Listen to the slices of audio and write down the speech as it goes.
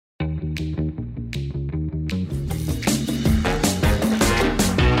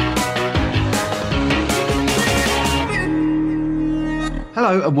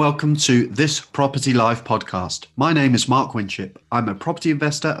Hello and welcome to This Property Live podcast. My name is Mark Winship. I'm a property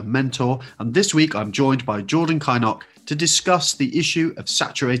investor and mentor, and this week I'm joined by Jordan Kynock to discuss the issue of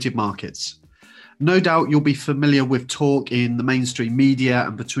saturated markets. No doubt you'll be familiar with talk in the mainstream media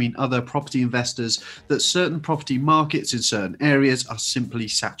and between other property investors that certain property markets in certain areas are simply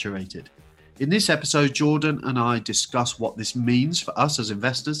saturated. In this episode, Jordan and I discuss what this means for us as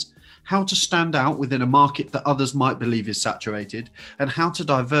investors, how to stand out within a market that others might believe is saturated, and how to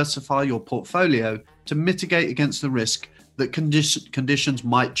diversify your portfolio to mitigate against the risk that conditions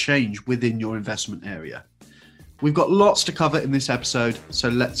might change within your investment area. We've got lots to cover in this episode, so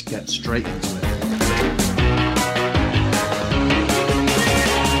let's get straight into it.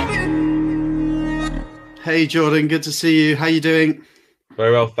 Hey Jordan, good to see you. How you doing?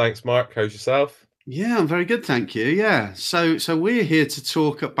 Very well, thanks, Mark. How's yourself? Yeah, I'm very good, thank you. Yeah, so we're here to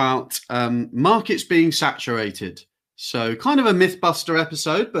talk about markets being saturated. So kind of a MythBuster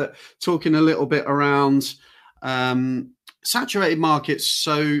episode, but talking a little bit around saturated markets.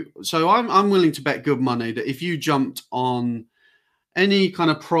 So I'm willing to bet good money that if you jumped on any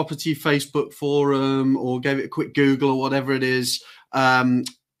kind of property Facebook forum or gave it a quick Google or whatever it is,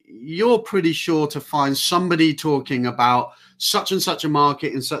 you're pretty sure to find somebody talking about such and such a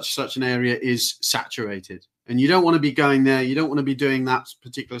market in such an area is saturated. And you don't want to be going there. You don't want to be doing that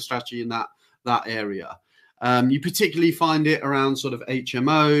particular strategy in that area. You particularly find it around sort of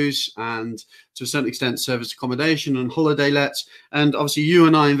HMOs and to a certain extent service accommodation and holiday lets. And obviously you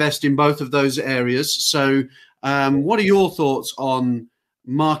and I invest in both of those areas. So what are your thoughts on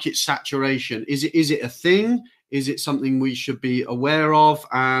market saturation? Is it a thing? Is it something we should be aware of?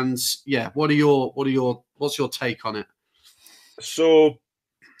 And yeah, what's your take on it? So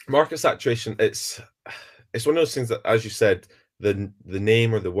market saturation, it's one of those things that, as you said, the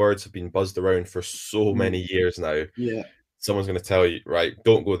name or the words have been buzzed around for so many years now. Yeah. Someone's going to tell you, right,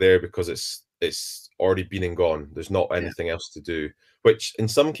 don't go there because it's already been and gone. There's not anything else to do, which in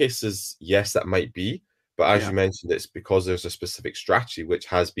some cases, yes, that might be. But as you mentioned, it's because there's a specific strategy which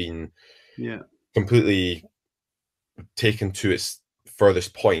has been completely taken to its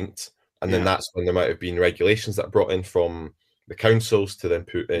furthest point. And then that's when there might have been regulations that brought in from the councils to then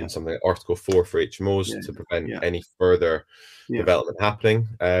put in something like Article 4 for HMOs to prevent any further development happening.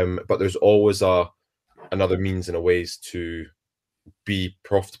 But there's always another means and a ways to be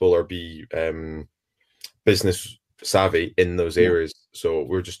profitable or be business savvy in those areas. So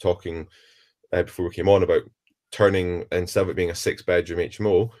we're just talking before we came on about turning, instead of it being a 6-bedroom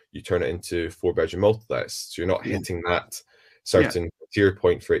HMO, you turn it into 4-bedroom multi-lets. So you're not hitting that certain tier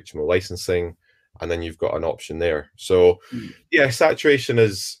point for HMO licensing, and then you've got an option there. So saturation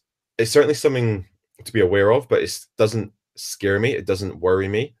is certainly something to be aware of, but it doesn't scare me. It doesn't worry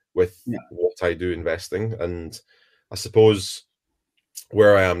me with what I do investing. And I suppose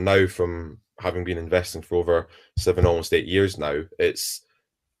where I am now, from having been investing for over 7, almost 8 years now,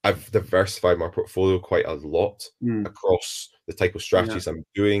 I've diversified my portfolio quite a lot across the type of strategies I'm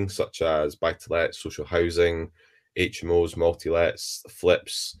doing, such as buy-to-let, social housing, HMOs, multi-lets,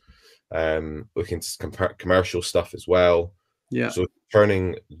 flips, looking to commercial stuff as well. So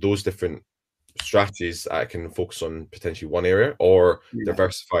turning those different strategies, I can focus on potentially one area or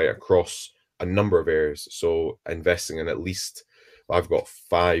diversify across a number of areas. So investing in at least, I've got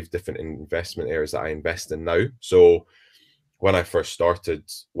 5 different investment areas that I invest in now. So when I first started,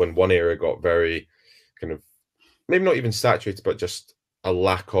 when one area got very kind of, maybe not even saturated, but just a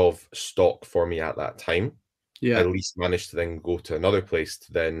lack of stock for me at that time, I at least managed to then go to another place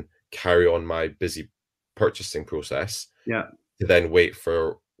to then carry on my busy purchasing process, to then wait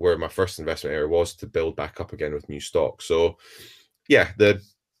for where my first investment area was to build back up again with new stock. So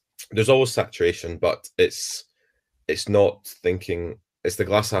there's always saturation, but it's not thinking, it's the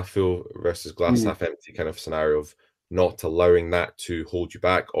glass half full versus glass half empty kind of scenario of not allowing that to hold you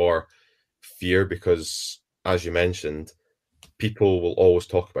back or fear, because as you mentioned, people will always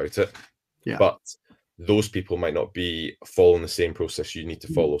talk about it, but those people might not be following the same process you need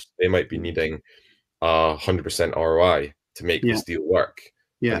to follow. So they might be needing 100% ROI to make this deal work.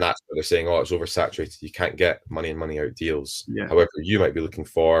 And that's where they're saying, oh, it's oversaturated, you can't get money in, money out deals. However, you might be looking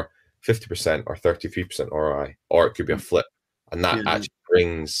for 50% or 33% ROI, or it could be a flip, and that actually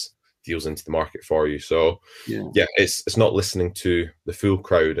brings deals into the market for you. So it's not listening to the full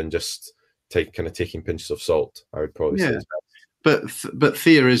crowd and just taking pinches of salt, I would probably say. But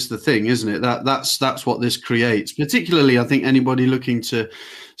fear is the thing, isn't it? That's what this creates. Particularly, I think anybody looking to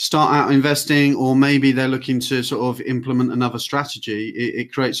start out investing, or maybe they're looking to sort of implement another strategy.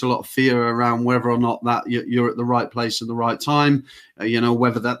 It creates a lot of fear around whether or not that you're at the right place at the right time.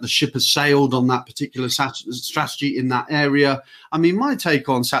 Whether that the ship has sailed on that particular strategy in that area. I mean, my take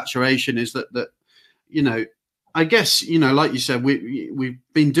on saturation is that I guess, like you said, we've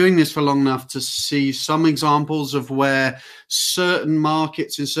been doing this for long enough to see some examples of where certain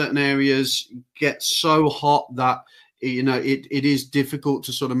markets in certain areas get so hot that, it is difficult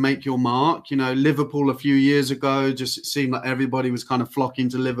to sort of make your mark. Liverpool a few years ago, just it seemed like everybody was kind of flocking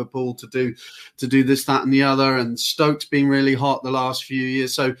to Liverpool to do this, that, and the other. And Stoke's been really hot the last few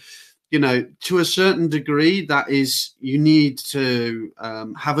years. So, to a certain degree, that is, you need to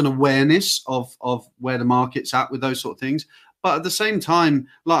have an awareness of where the market's at with those sort of things. But at the same time,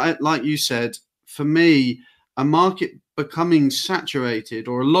 like you said, for me, a market becoming saturated,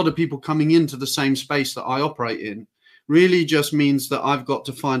 or a lot of people coming into the same space that I operate in, really just means that I've got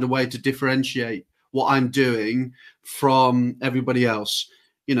to find a way to differentiate what I'm doing from everybody else.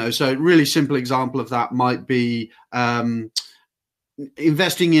 So a really simple example of that might be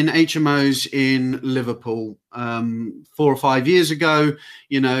investing in HMOs in Liverpool. 4 or 5 years ago,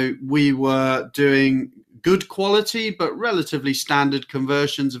 we were doing good quality but relatively standard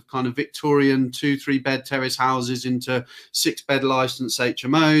conversions of kind of Victorian 2-3 bed terrace houses into 6-bed licensed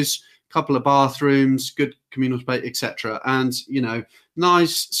HMOs, couple of bathrooms, good communal space, etc. And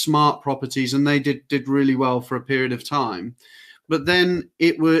nice, smart properties, and they did really well for a period of time. But then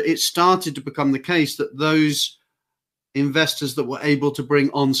it started to become the case that those investors that were able to bring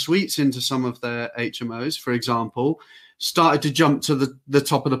en suites into some of their HMOs, for example, started to jump to the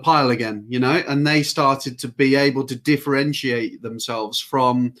top of the pile again, and they started to be able to differentiate themselves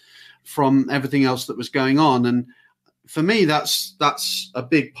from everything else that was going on. And for me, that's a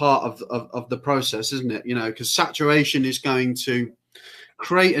big part of the process, isn't it? Because saturation is going to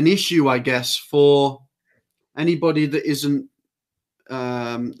create an issue, I guess, for anybody that isn't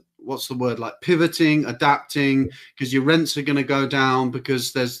what's the word, like pivoting, adapting, because your rents are going to go down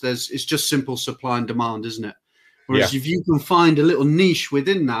because there's it's just simple supply and demand, isn't it? Whereas if you can find a little niche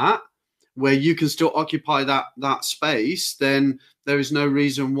within that where you can still occupy that space, then there is no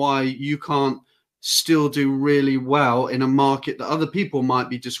reason why you can't still do really well in a market that other people might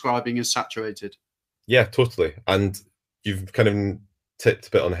be describing as saturated. Yeah, totally. And you've kind of tipped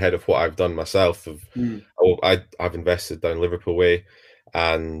a bit on the head of what I've done myself. I've invested down Liverpool way,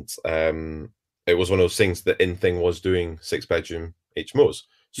 and it was one of those things. The in thing was doing 6-bedroom HMOs,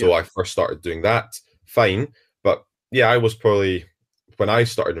 so I first started doing that. Fine, but yeah, I was probably, when I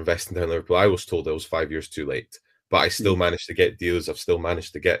started investing down Liverpool, I was told I was 5 years too late, but I still managed to get deals. I've still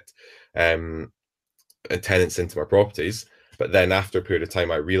managed to get tenants into my properties. But then after a period of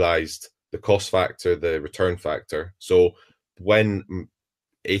time, I realized the cost factor, the return factor. So when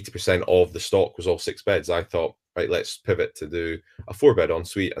 80% of the stock was all 6 beds, I thought, right, let's pivot to do a 4-bed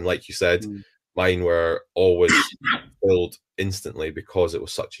ensuite. And like you said, mine were always filled instantly because it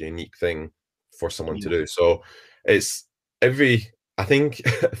was such a unique thing for someone to do. So it's I think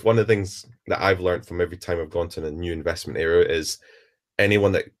one of the things that I've learned from every time I've gone to a new investment area is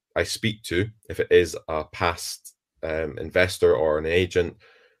anyone that I speak to, if it is a past investor or an agent,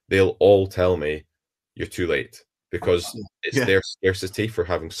 they'll all tell me you're too late, because it's their scarcity for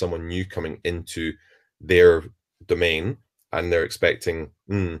having someone new coming into their domain, and they're expecting,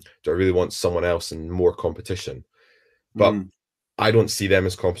 do I really want someone else and more competition? But I don't see them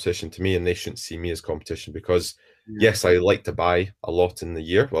as competition to me, and they shouldn't see me as competition, because yes, I like to buy a lot in the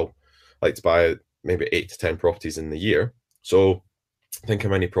year. Well, I like to buy maybe 8 to 10 properties in the year. So think how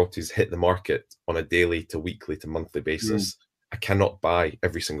many properties hit the market on a daily to weekly to monthly basis. I cannot buy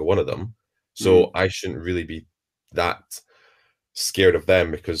every single one of them. So I shouldn't really be that scared of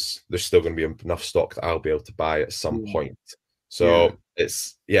them, because there's still going to be enough stock that I'll be able to buy at some point. So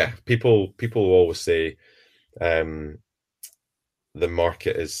it's, people will always say the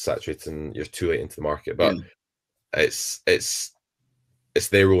market is saturated and you're too late into the market, but it's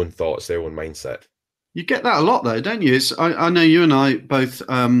their own thoughts, their own mindset. You get that a lot, though, don't you? I know you and I both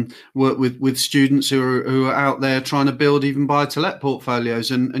work with students who are out there trying to build even buy-to-let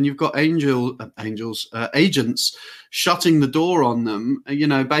portfolios, and you've got agents shutting the door on them.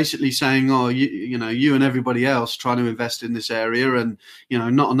 Basically saying, "Oh, you and everybody else trying to invest in this area, and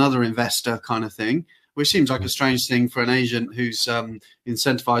not another investor," kind of thing. Which seems like a strange thing for an agent who's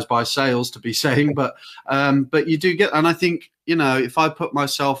incentivized by sales to be saying, but you do get. And I think if I put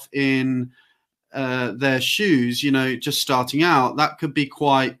myself in their shoes, just starting out, that could be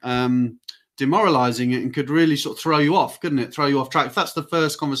quite demoralizing and could really sort of throw you off, couldn't it? Throw you off track. If that's the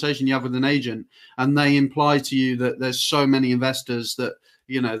first conversation you have with an agent and they imply to you that there's so many investors that,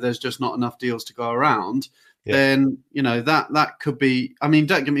 there's just not enough deals to go around, then, that could be, I mean,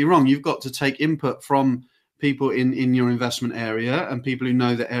 don't get me wrong, you've got to take input from people in your investment area and people who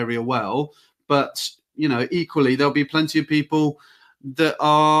know the area well. But, equally, there'll be plenty of people that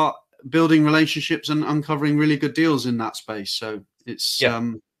are building relationships and uncovering really good deals in that space. So it's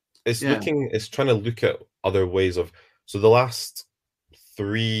trying to look at other ways of. So the last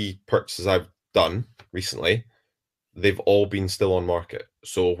 3 purchases I've done recently, they've all been still on market.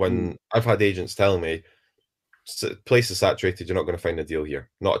 So when I've had agents telling me, place is saturated, you're not going to find a deal here,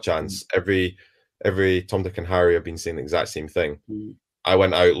 not a chance. Every Tom, Dick and Harry have been saying the exact same thing. I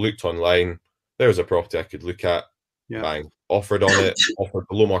went out, looked online, there was a property I could look at, bang, offered on it, offered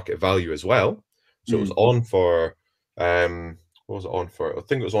below market value as well. So it was on for what was it on for? I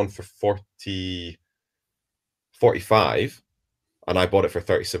think it was on for 45, and I bought it for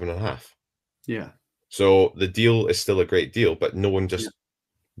 37.5. Yeah. So the deal is still a great deal, but no one just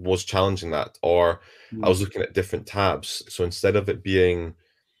was challenging that, or I was looking at different tabs. So instead of it being,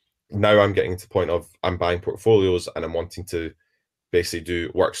 now I'm getting to the point of I'm buying portfolios and I'm wanting to basically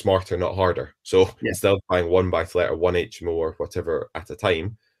do work smarter, not harder. So instead of buying 1 buy-to-let or 1 HMO or whatever at a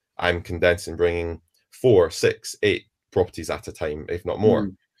time, I'm condensing, bringing 4, 6, 8 properties at a time, if not more.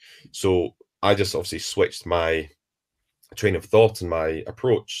 So I just obviously switched my train of thought and my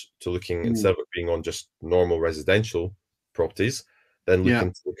approach to looking, instead of it being on just normal residential properties, then look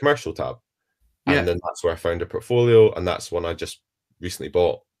into the commercial tab. And then that's where I found a portfolio, and that's one I just recently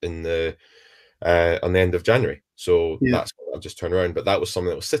bought in the on the end of January. So that's what I've just turned around. But that was something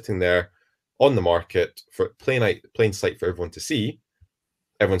that was sitting there on the market for plain sight for everyone to see.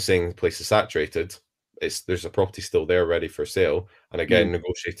 Everyone's saying the place is saturated. There's a property still there ready for sale, and again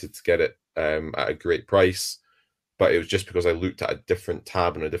negotiated to get it at a great price. But it was just because I looked at a different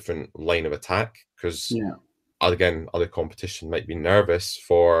tab and a different line of attack, because again, other competition might be nervous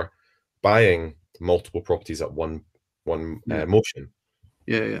for buying multiple properties at one motion.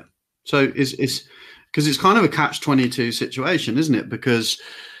 So it's because it's kind of a catch-22 situation, isn't it? Because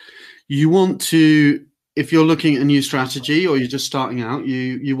you want to, if you're looking at a new strategy or you're just starting out,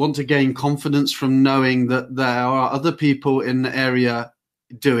 you want to gain confidence from knowing that there are other people in the area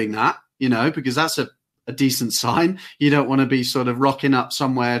doing that, because that's a decent sign. You don't want to be sort of rocking up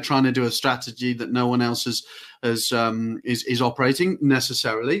somewhere trying to do a strategy that no one else is operating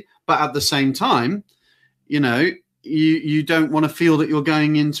necessarily. But at the same time, you don't want to feel that you're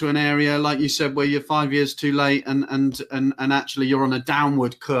going into an area, like you said, where you're 5 years too late and actually you're on a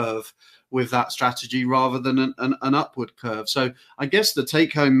downward curve with that strategy rather than an upward curve. So I guess the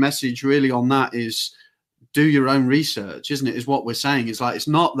take-home message really on that is do your own research, isn't it? Is what we're saying. Is like, it's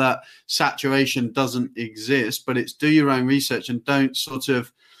not that saturation doesn't exist, but it's do your own research and don't sort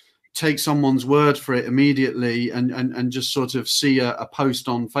of take someone's word for it immediately and just sort of see a post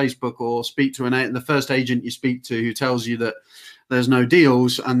on Facebook or speak to the first agent you speak to who tells you that there's no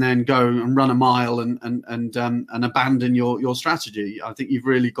deals, and then go and run a mile and abandon your strategy. I think you've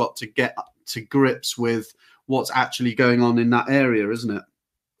really got to get to grips with what's actually going on in that area, isn't it?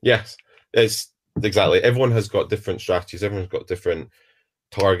 Yes, it's exactly. Everyone has got different strategies. Everyone's got different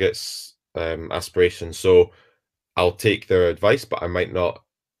targets, aspirations. So I'll take their advice, but I might not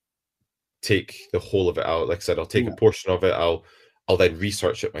take the whole of it out. Like I said, I'll take a portion of it. I'll then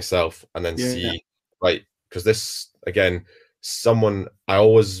research it myself and then see, right, because this, again, someone I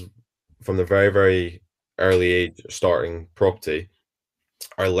always, from the very, very early age starting property,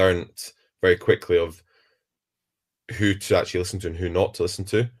 I learned very quickly of who to actually listen to and who not to listen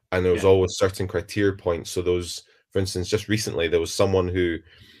to. And there was always certain criteria points. So those, for instance, just recently, there was someone who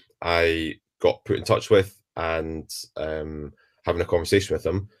I got put in touch with and having a conversation with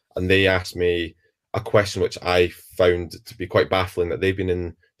them. And they asked me a question which I found to be quite baffling, that they've been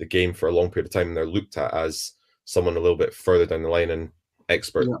in the game for a long period of time and they're looked at as someone a little bit further down the line and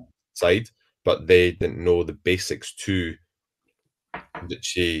expert side, but they didn't know the basics to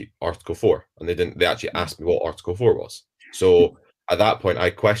Article 4. And they actually asked me what Article 4 was. So at that point, I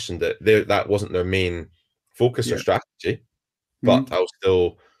questioned it. That wasn't their main focus or strategy, but I was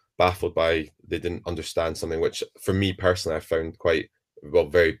still baffled by they didn't understand something which, for me personally, I found quite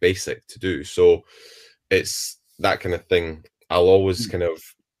very basic to do. So it's that kind of thing. I'll always kind of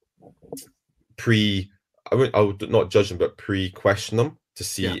I would not judge them, but pre-question them to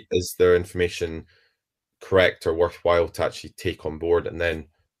see is their information correct or worthwhile to actually take on board, and then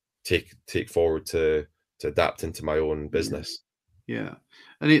take forward to adapt into my own business. And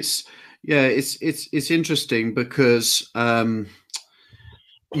it's interesting because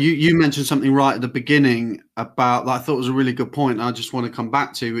You mentioned something right at the beginning about that I thought was a really good point. I just want to come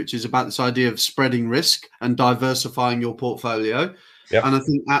back to, which is about this idea of spreading risk and diversifying your portfolio. Yeah. And I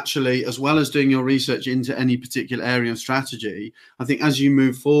think actually, as well as doing your research into any particular area of strategy, I think as you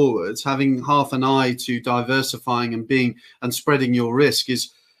move forwards, having half an eye to diversifying and spreading your risk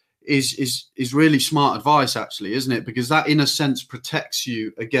is really smart advice, actually, isn't it? Because that, in a sense, protects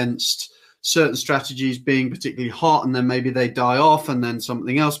you against certain strategies being particularly hot, and then maybe they die off and then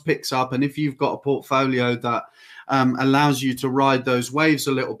something else picks up. And if you've got a portfolio that allows you to ride those waves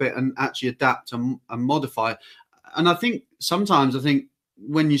a little bit and actually adapt and modify. And I think sometimes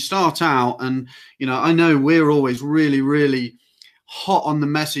when you start out, and I know we're always really, really hot on the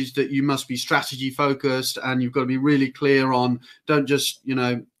message that you must be strategy focused and you've got to be really clear on, don't just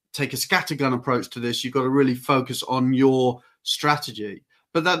take a scattergun approach to this. You've got to really focus on your strategy.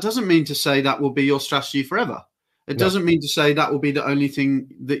 But that doesn't mean to say that will be your strategy forever. It doesn't mean to say that will be the only thing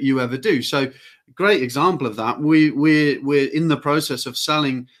that you ever do. So, great example of that. We're in the process of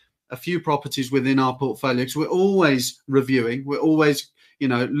selling a few properties within our portfolio because we're always reviewing. We're always,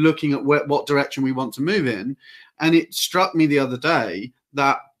 looking at what direction we want to move in. And it struck me the other day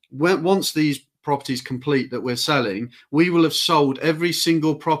that once these properties complete that we're selling, we will have sold every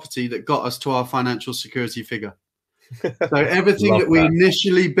single property that got us to our financial security figure. So everything that we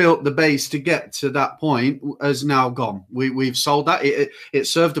initially built the base to get to that point has now gone. We've sold that. It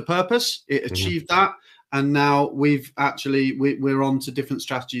served a purpose. It achieved that. And now we're on to different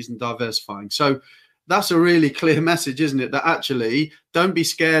strategies and diversifying. So that's a really clear message, isn't it? That actually don't be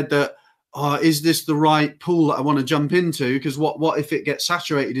scared that, is this the right pool that I want to jump into? Because what if it gets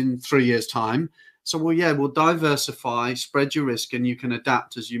saturated in 3 years' time? So, we'll diversify, spread your risk, and you can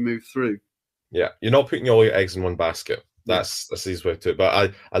adapt as you move through. Yeah, you're not putting all your eggs in one basket. That's the easiest way to it.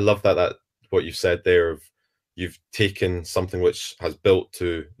 But I love that what you said there of you've taken something which has built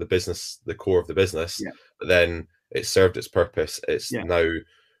to the business, the core of the business, but then it served its purpose. It's now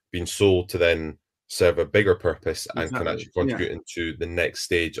been sold to then serve a bigger purpose and can actually contribute into the next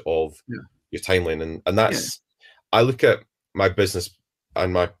stage of your timeline. And that's I look at my business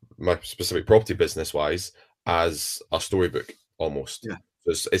and my specific property business wise as a storybook almost.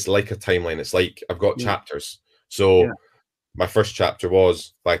 So it's like a timeline. It's like I've got chapters. So my first chapter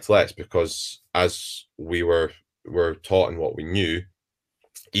was buy-to-lets because as we were taught and what we knew,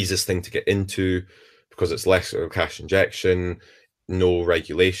 easiest thing to get into because it's less of a cash injection, no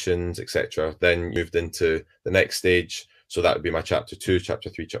regulations, etc. Then moved into the next stage. So that would be my chapter 2, chapter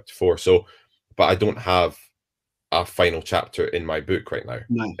 3, chapter 4. So, but I don't have a final chapter in my book right now.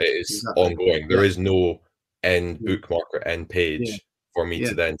 No, it is ongoing. There is no end bookmark or end page for me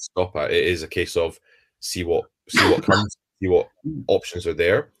to then stop at. It is a case of see what comes, see what options are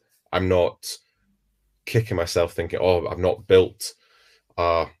there. I'm not kicking myself thinking, I've not built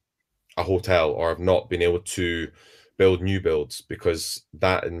a hotel or I've not been able to build new builds because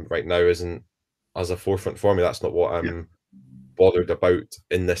that right now isn't as a forefront for me. That's not what I'm bothered about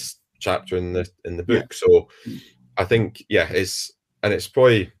in this chapter in the book. So I think it's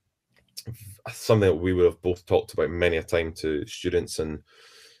probably something that we would have both talked about many a time to students and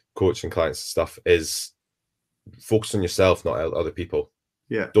coaching clients and stuff is focus on yourself, not other people.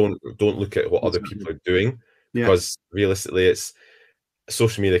 Don't look at what other people are doing because realistically it's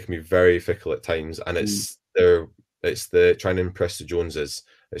social media can be very fickle at times, and it's the trying to impress the Joneses,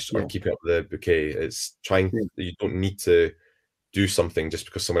 or keeping up the bouquet. It's trying you don't need to do something just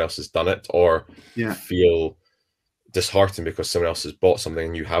because someone else has done it or feel disheartened because someone else has bought something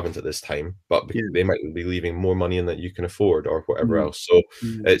and you haven't at this time, but they might be leaving more money in that you can afford or whatever else. So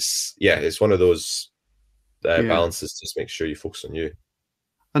it's one of those balances. Just make sure you focus on you.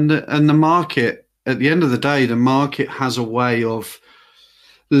 And the market, at the end of the day, the market has a way of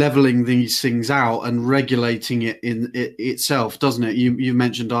leveling these things out and regulating it in itself, doesn't it? You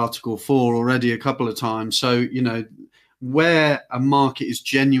mentioned Article 4 already a couple of times. So where a market is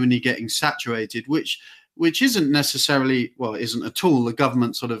genuinely getting saturated, which isn't necessarily, isn't at all the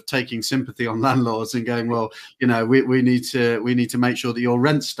government sort of taking sympathy on landlords and going, we need to make sure that your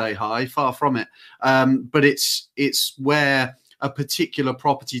rents stay high. Far from it. But it's where a particular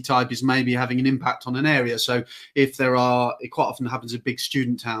property type is maybe having an impact on an area. So if it quite often happens in big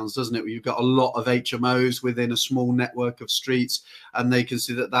student towns, doesn't it? Where you've got a lot of HMOs within a small network of streets, and they can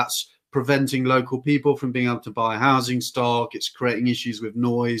see that that's preventing local people from being able to buy housing stock. It's creating issues with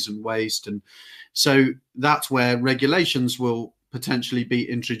noise and waste. And so that's where regulations will potentially be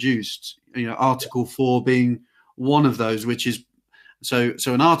introduced, Article 4 being one of those, which is so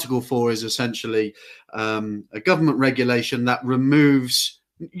an Article 4 is essentially a government regulation that removes,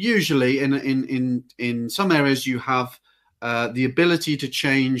 usually in some areas you have the ability to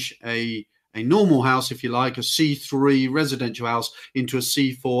change a normal house, if you like, a C3 residential house into a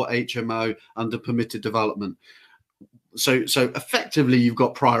C4 HMO under permitted development. So effectively, you've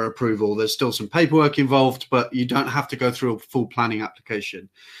got prior approval. There's still some paperwork involved, but you don't have to go through a full planning application.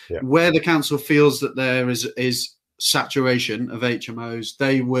 Yeah. Where the council feels that there is saturation of HMOs,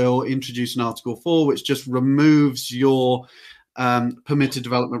 they will introduce an Article 4, which just removes your permitted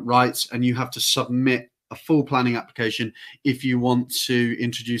development rights, and you have to submit a full planning application if you want to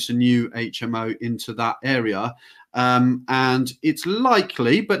introduce a new HMO into that area. And it's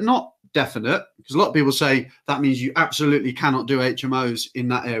likely, but not definite, because a lot of people say that means you absolutely cannot do HMOs in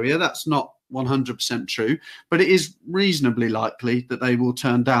that area. That's not 100% true, but it is reasonably likely that they will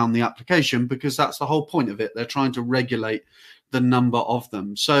turn down the application, because that's the whole point of it. They're trying to regulate the number of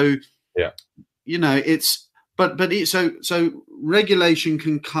them. So, yeah, you know, it's so regulation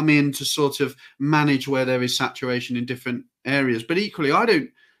can come in to sort of manage where there is saturation in different areas. But equally, I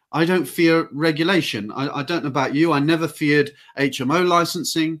don't fear regulation. I don't know about you. I never feared HMO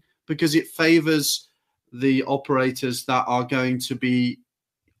licensing, because it favors the operators that are going to be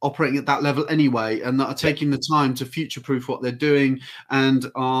operating at that level anyway, and that are taking the time to future-proof what they're doing, and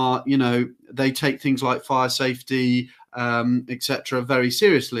are, you know, they take things like fire safety, etc., very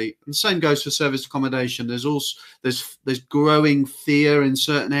seriously. And the same goes for service accommodation. There's growing fear in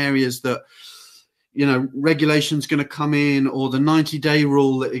certain areas that, you know, regulation's going to come in, or the 90-day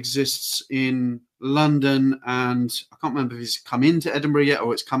rule that exists in London, and I can't remember if it's come into Edinburgh yet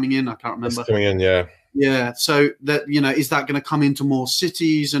or it's coming in. I can't remember. It's coming in, yeah. Yeah. So that, you know, is that going to come into more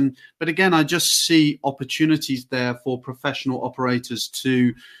cities? But again, I just see opportunities there for professional operators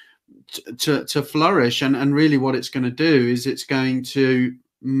to flourish. And really what it's going to do is it's going to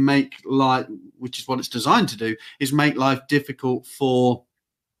make life, which is what it's designed to do, is make life difficult for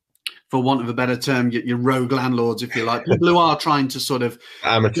want of a better term, your rogue landlords, if you like, people who are trying to sort of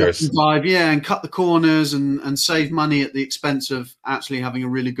amateurs dive, and cut the corners and save money at the expense of actually having a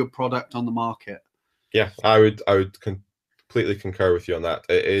really good product on the market. Yeah, I would completely concur with you on that.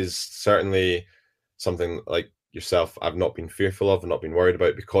 It is certainly something, like yourself, I've not been fearful of and not been worried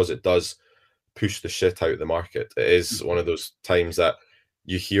about, because it does push the shit out of the market. It is one of those times that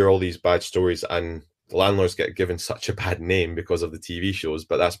you hear all these bad stories, and landlords get given such a bad name because of the TV shows,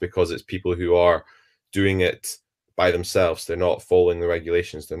 but that's because it's people who are doing it by themselves. They're not following the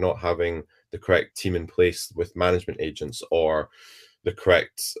regulations. They're not having the correct team in place with management agents or the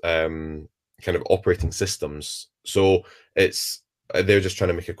correct kind of operating systems. So they're just trying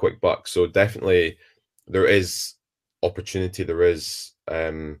to make a quick buck. So definitely there is opportunity, there is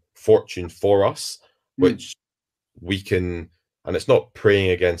fortune for us, which we can, and it's not preying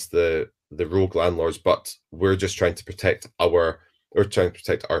against the rogue landlords, but we're just trying to protect our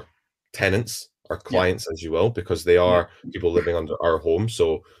tenants, our clients, as you will, because they are people living under our home.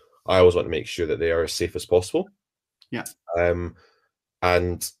 So I always want to make sure that they are as safe as possible. Yeah.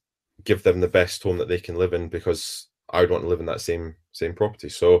 And give them the best home that they can live in, because I would want to live in that same property.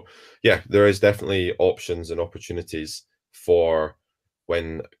 So yeah, there is definitely options and opportunities for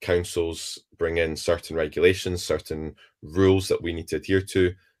when councils bring in certain regulations, certain rules that we need to adhere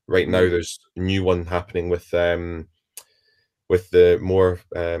to. Right now, there's a new one happening with the more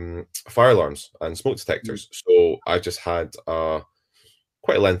fire alarms and smoke detectors. So I just had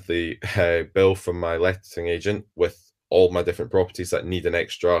quite a lengthy bill from my letting agent with all my different properties that need an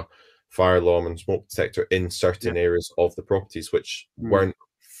extra fire alarm and smoke detector in certain areas of the properties, which weren't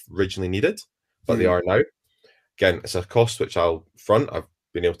originally needed, but they are now. Again, it's a cost which I'll front. I've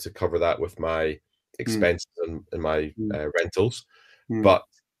been able to cover that with my expenses and my rentals, but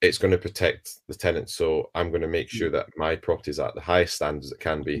it's going to protect the tenants. So I'm going to make sure that my property is at the highest standards it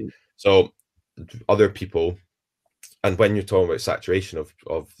can be. So other people, and when you're talking about saturation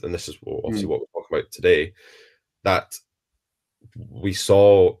of and this is obviously what we're talking about today, that we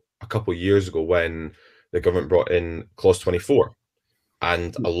saw a couple of years ago when the government brought in Clause 24,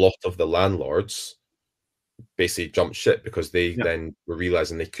 and a lot of the landlords basically jumped ship because they then were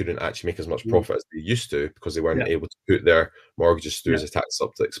realizing they couldn't actually make as much profit as they used to, because they weren't able to put their mortgages through as a tax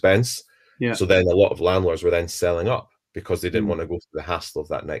up to expense. So then a lot of landlords were then selling up because they didn't want to go through the hassle of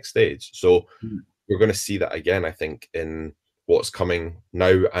that next stage. So we're going to see that again, I think, in what's coming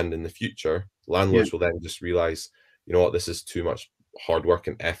now and in the future. Landlords will then just realize, you know what, this is too much hard work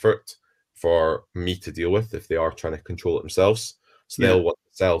and effort for me to deal with if they are trying to control it themselves. So they'll want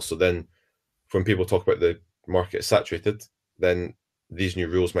to sell. So then when people talk about the market is saturated, then these new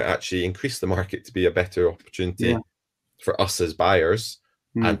rules might actually increase the market to be a better opportunity for us as buyers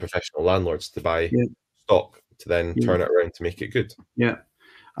and professional landlords to buy stock to then turn it around to make it good. Yeah.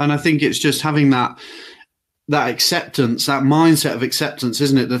 And I think it's just having that that acceptance, that mindset of acceptance,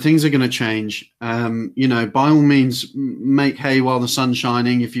 isn't it? The things are going to change. You know, by all means, make hay while the sun's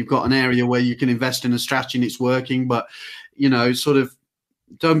shining. If you've got an area where you can invest in a strategy and it's working, but you know, sort of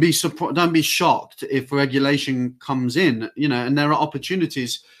don't be shocked if regulation comes in. You know, and there are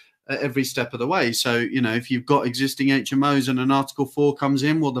opportunities at every step of the way. So, you know, if you've got existing HMOs and an Article 4 comes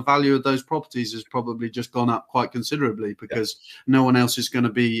in, well, the value of those properties has probably just gone up quite considerably because no one else is going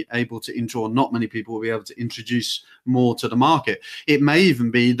to be able to or not many people will be able to introduce more to the market. It may even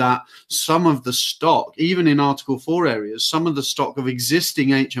be that some of the stock, even in Article 4 areas, some of the stock of existing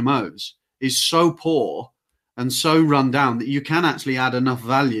HMOs is so poor and so run down that you can actually add enough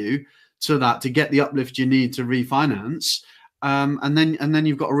value to that to get the uplift you need to refinance. And then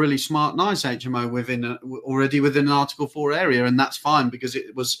you've got a really smart, nice HMO already within an Article 4 area, and that's fine because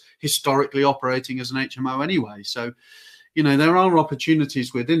it was historically operating as an HMO anyway. So, you know, there are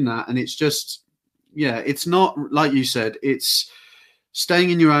opportunities within that, and it's just, yeah, it's not like you said, it's staying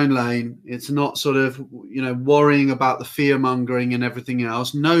in your own lane. It's not sort of, you know, worrying about the fear mongering and everything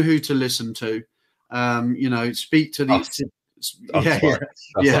else. Know who to listen to. You know, speak to the. Yeah,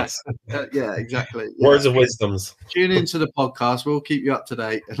 exactly. Yeah. Words of wisdoms. Tune into the podcast. We'll keep you up to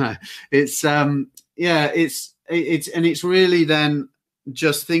date. It's it's really then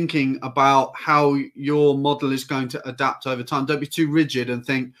just thinking about how your model is going to adapt over time. Don't be too rigid and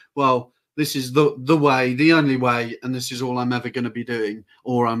think, well, this is the way, the only way, and this is all I'm ever going to be doing,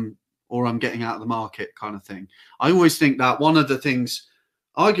 or I'm getting out of the market kind of thing. I always think that one of the things,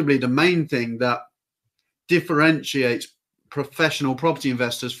 arguably the main thing that differentiates professional property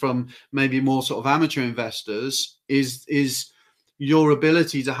investors from maybe more sort of amateur investors is your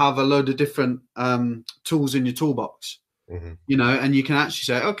ability to have a load of different tools in your toolbox. You know, and you can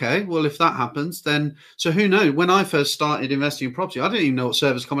actually say, okay, well, if that happens, then so who knows? When I first started investing in property, I didn't even know what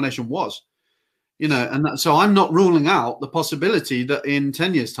service accommodation was, you know, and so I'm not ruling out the possibility that in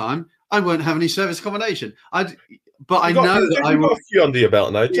 10 years' time I won't have any service accommodation. But I know that I will. A few under your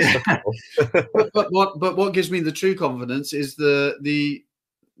belt now. But what gives me the true confidence is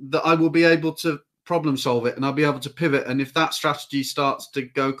that I will be able to problem solve it, and I'll be able to pivot. And if that strategy starts to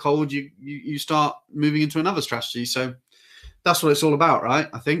go cold, you start moving into another strategy. So that's what it's all about, right?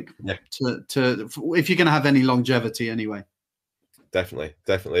 I think. Yeah. If you're going to have any longevity, anyway. Definitely.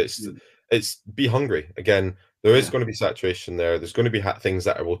 It's be hungry. Again, there is going to be saturation there. There's going to be things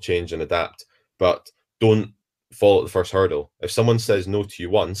that will change and adapt, but don't fall at the first hurdle. If someone says no to you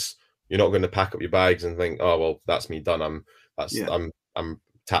once, you're not going to pack up your bags and think, oh well, that's me done. I'm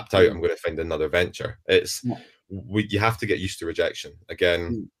tapped out. I'm going to find another venture. You have to get used to rejection.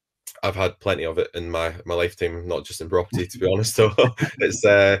 Again, I've had plenty of it in my lifetime, not just in property, to be honest. So it's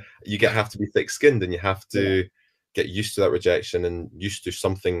you have to be thick-skinned, and you have to get used to that rejection and used to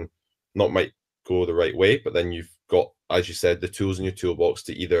something not might go the right way, but then you've got, as you said, the tools in your toolbox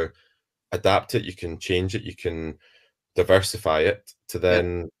to either adapt it, you can change it, you can diversify it to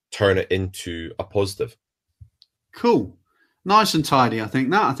then turn it into a positive. Cool. Nice and tidy, I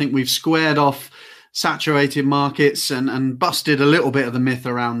think we've squared off saturated markets and busted a little bit of the myth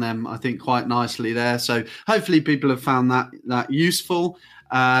around them, I think, quite nicely there. So hopefully people have found that useful.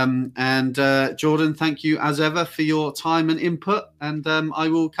 And Jordan, thank you as ever for your time and input, and I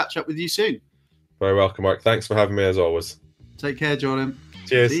will catch up with you soon. Very welcome, Mark. Thanks for having me as always. Take care, Jordan.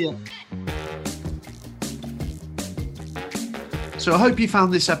 Cheers. See ya. So I hope you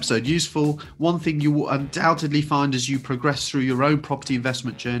found this episode useful. One thing you will undoubtedly find as you progress through your own property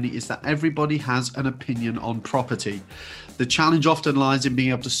investment journey is that everybody has an opinion on property. The challenge often lies in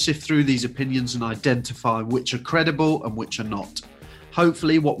being able to sift through these opinions and identify which are credible and which are not.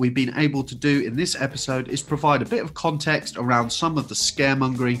 Hopefully what we've been able to do in this episode is provide a bit of context around some of the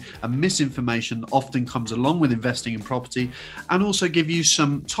scaremongering and misinformation that often comes along with investing in property, and also give you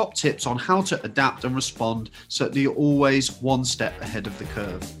some top tips on how to adapt and respond so that you're always one step ahead of the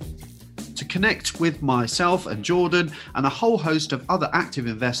curve. To connect with myself and Jordan and a whole host of other active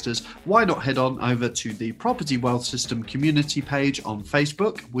investors, why not head on over to the Property Wealth System community page on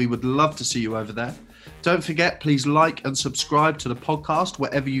Facebook? We would love to see you over there. Don't forget, please like and subscribe to the podcast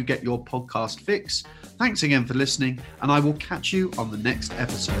wherever you get your podcast fix. Thanks again for listening, and I will catch you on the next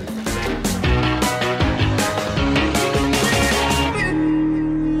episode.